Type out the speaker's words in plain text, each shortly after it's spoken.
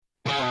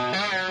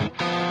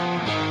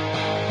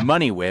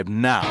MoneyWeb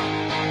now.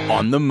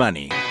 On the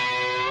money.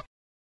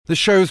 The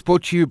show is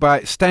brought to you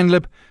by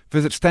Stanlib.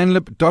 Visit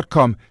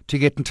stanlib.com to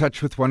get in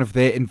touch with one of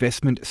their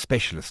investment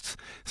specialists.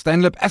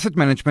 Stanlib Asset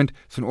Management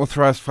is an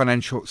authorized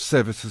financial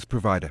services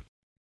provider.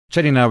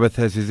 Chatting now with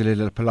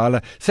Zizile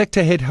Palala,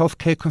 Sector Head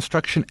Healthcare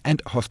Construction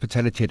and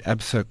Hospitality at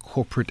Absa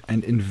Corporate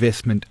and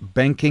Investment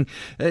Banking.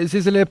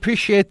 Zizile,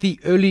 appreciate the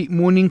early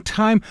morning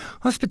time.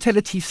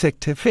 Hospitality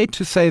sector, fair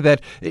to say that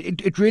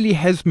it really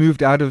has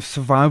moved out of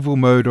survival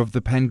mode of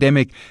the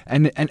pandemic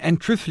and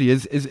truthfully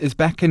is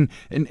back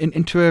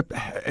into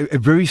a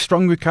very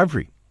strong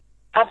recovery.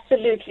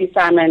 Absolutely,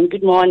 Simon.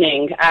 Good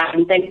morning.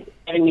 Thanks for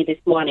having me this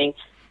morning.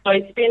 So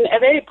it's been a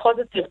very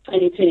positive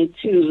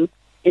 2022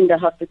 in the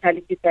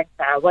hospitality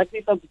sector. What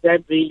we've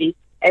observed really,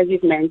 as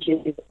we've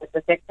mentioned, is that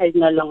the sector is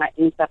no longer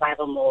in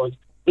survival mode,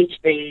 which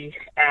they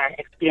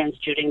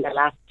experienced during the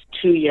last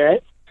 2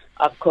 years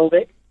of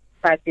COVID,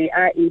 but they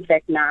are in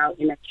fact now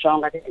in a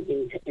stronger than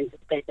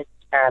anticipated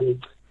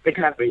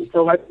recovery.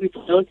 So what we've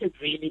noted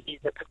really is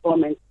the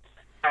performance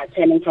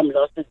turning from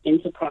losses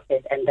into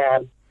profit, and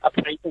the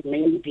operators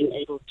mainly being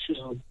able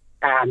to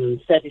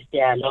service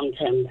their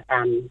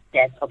long-term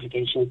debt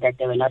obligations that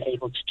they were not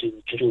able to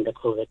do during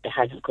the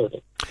height of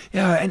COVID.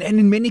 Yeah, and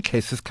in many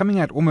cases coming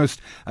out almost,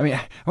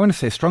 I want to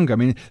say stronger.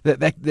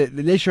 The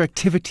leisure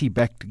activity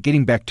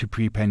getting back to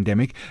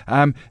pre-pandemic.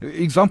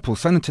 Example,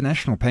 Sun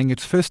International paying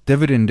its first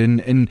dividend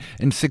in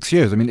 6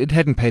 years. It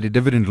hadn't paid a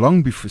dividend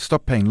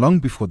stopped paying long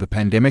before the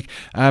pandemic,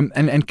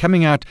 and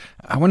coming out,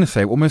 I want to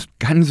say, almost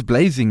guns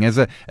blazing as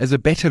a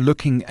better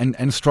looking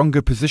and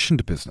stronger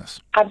positioned business.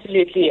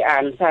 Absolutely,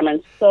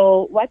 Simon. So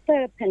what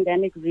the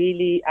pandemic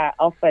really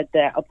offered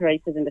the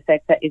operators in the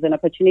sector is an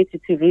opportunity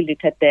to really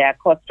look at their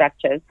cost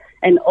structures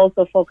and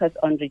also focus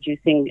on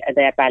reducing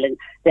their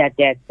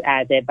debts,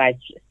 thereby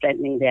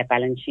strengthening their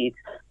balance sheets.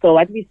 So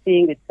what we're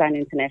seeing with Sun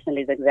International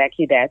is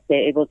exactly that.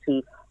 They're able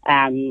to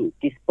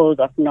dispose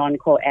of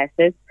non-core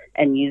assets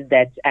and use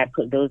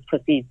those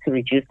proceeds to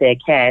reduce their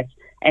cash,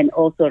 and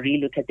also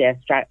relook at their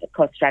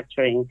cost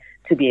structuring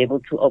to be able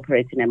to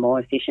operate in a more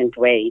efficient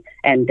way,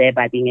 and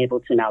thereby being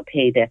able to now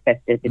pay their first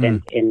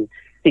dividend in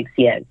 6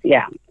 years.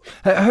 Yeah.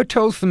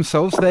 Hotels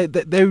themselves,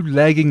 they're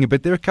lagging a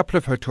bit. There are a couple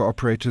of hotel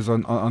operators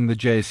on the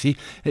JSE.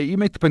 You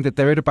make the point that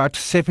they're at about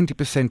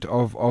 70%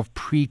 of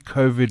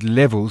pre-COVID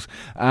levels,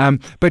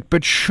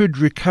 but should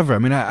recover.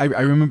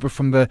 I remember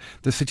from the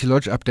City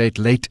Lodge update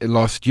late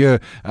last year,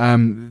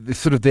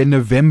 their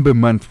November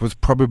month was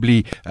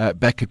probably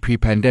back at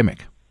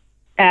pre-pandemic.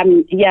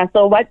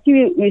 So what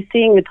we're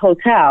seeing with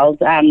hotels,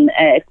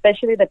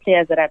 especially the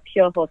players that are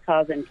pure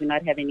hotels and do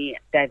not have any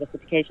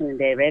diversification in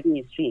their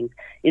revenue streams,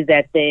 is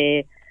that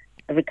the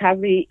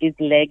recovery is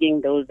lagging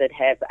those that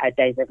have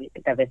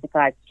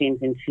diversified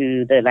streams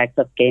into the likes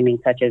of gaming,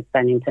 such as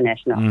Sun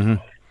International. Mm-hmm.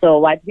 So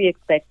what we're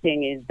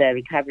expecting is the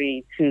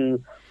recovery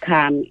to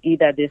come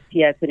either this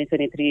year,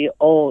 2023,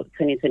 or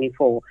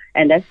 2024.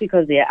 And that's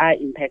because they are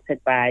impacted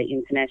by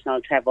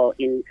international travel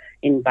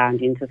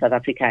inbound into South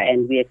Africa.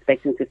 And we're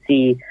expecting to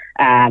see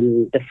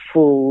the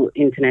full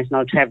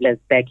international travelers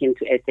back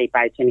into SA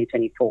by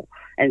 2024.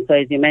 And so,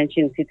 as you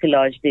mentioned, City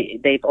Lodge,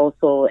 they've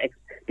also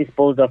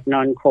disposed of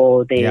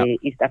non-core,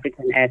 East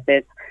African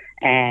assets.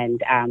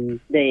 And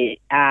they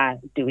are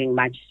doing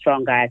much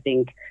stronger, I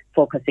think,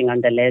 focusing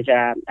on the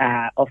leisure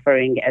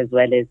offering as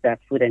well as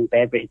food and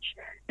beverage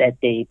that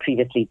they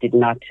previously did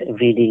not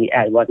really,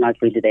 was not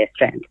really their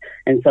strength.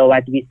 And so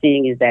what we're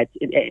seeing is that,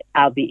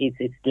 albeit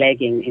it's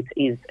lagging,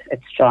 it's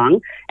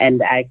strong.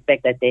 And I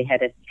expect that they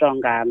had a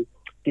stronger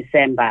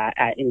December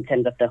in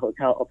terms of the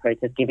hotel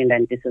operators, given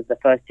that this is the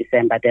first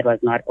December that was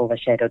not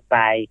overshadowed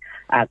by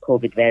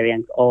COVID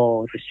variants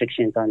or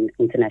restrictions on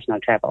international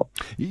travel.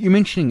 You're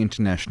mentioning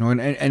international,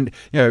 and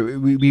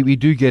we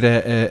do get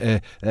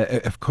a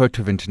quote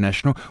of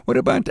international. What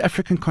about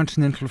African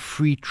Continental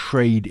Free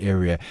Trade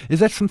Area?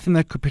 Is that something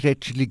that could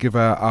potentially give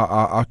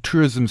our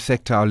tourism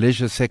sector, our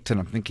leisure sector,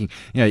 and I'm thinking,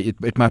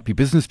 it might be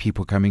business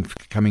people coming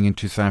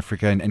into South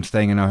Africa and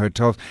staying in our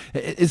hotels.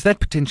 Is that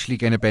potentially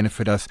going to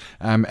benefit us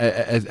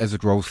as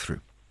it rolls through?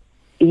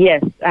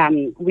 Yes,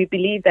 we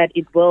believe that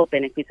it will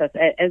benefit us.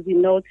 As we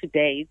know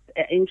today,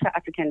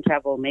 intra-African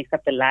travel makes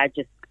up the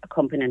largest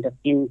component of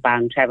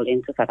inbound travel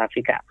into South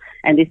Africa.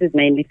 And this is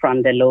mainly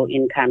from the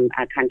low-income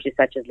countries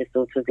such as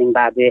Lesotho,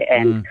 Zimbabwe,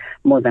 and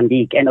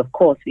Mozambique. And of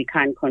course, we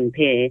can't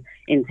compare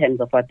in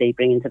terms of what they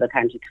bring into the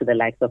country to the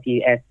likes of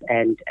US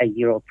and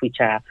Europe,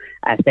 which are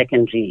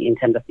secondary in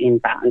terms of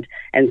inbound.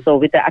 And so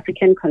with the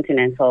African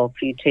Continental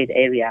Free Trade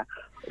Area,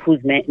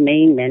 whose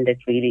main mandate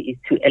really is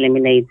to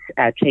eliminate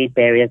trade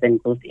barriers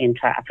and boost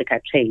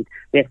intra-Africa trade.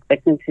 We're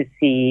expecting to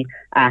see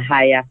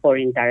higher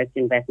foreign direct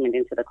investment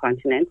into the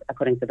continent,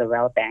 according to the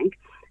World Bank.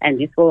 And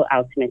this will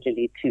ultimately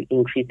lead to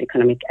increased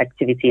economic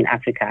activity in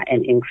Africa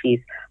and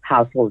increase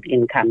household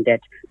income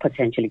that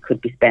potentially could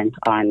be spent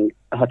on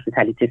the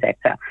hospitality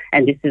sector.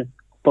 And this is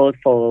both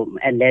from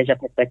a leisure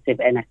perspective,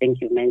 and I think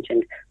you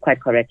mentioned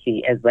quite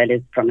correctly, as well as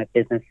from a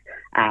business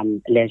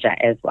leisure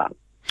as well.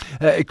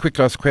 A quick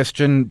last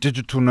question.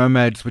 Digital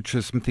nomads, which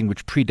is something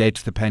which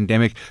predates the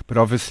pandemic, but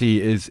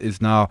obviously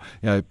is now,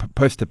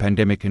 post the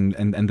pandemic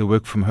and the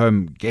work from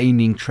home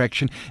gaining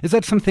traction. Is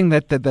that something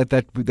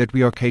that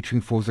we are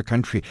catering for as a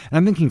country? And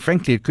I'm thinking,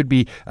 frankly, it could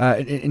be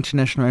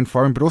international and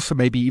foreign, but also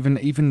maybe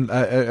even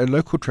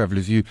local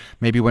travellers. You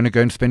maybe want to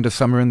go and spend a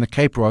summer in the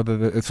Cape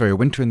a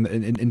winter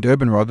in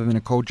Durban rather than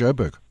a cold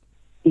Joburg.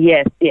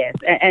 Yes.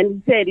 And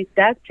you said it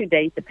does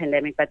predate the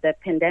pandemic, but the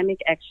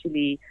pandemic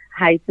actually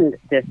heightened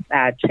this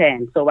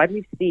trend. So what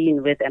we've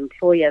seen with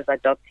employers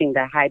adopting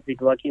the hybrid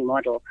working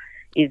model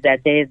is that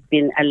there's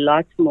been a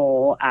lot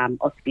more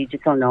of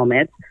digital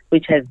nomads,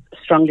 which has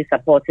strongly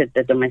supported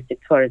the domestic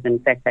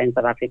tourism sector in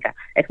South Africa,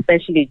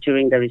 especially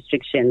during the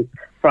restrictions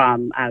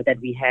from that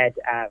we had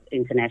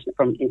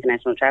from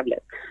international travelers.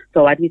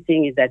 So what we're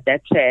seeing is that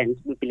trend,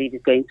 we believe,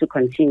 is going to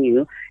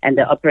continue, and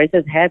the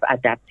operators have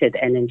adapted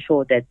and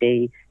ensured that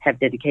they have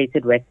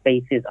dedicated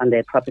workspaces on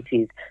their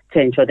properties to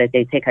ensure that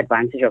they take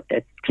advantage of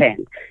this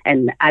trend.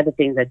 And other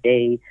things that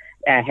they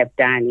have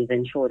done is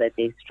ensure that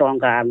there's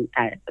stronger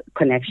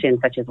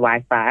connections such as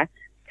Wi-Fi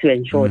to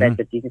ensure that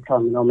the digital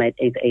nomad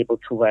is able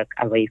to work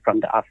away from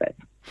the office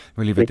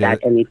without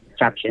any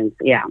disruptions.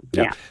 Yeah.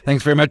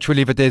 Thanks very much. We'll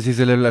leave it there.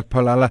 Zizilila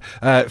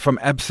Polala from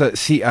Absa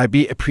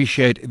CIB.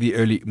 Appreciate the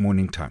early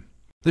morning time.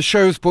 The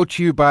show is brought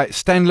to you by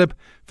Stanlib.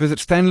 Visit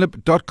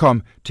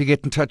stanlib.com to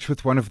get in touch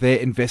with one of their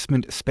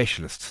investment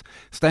specialists.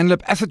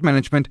 Stanlib Asset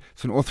Management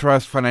is an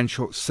authorized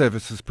financial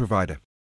services provider.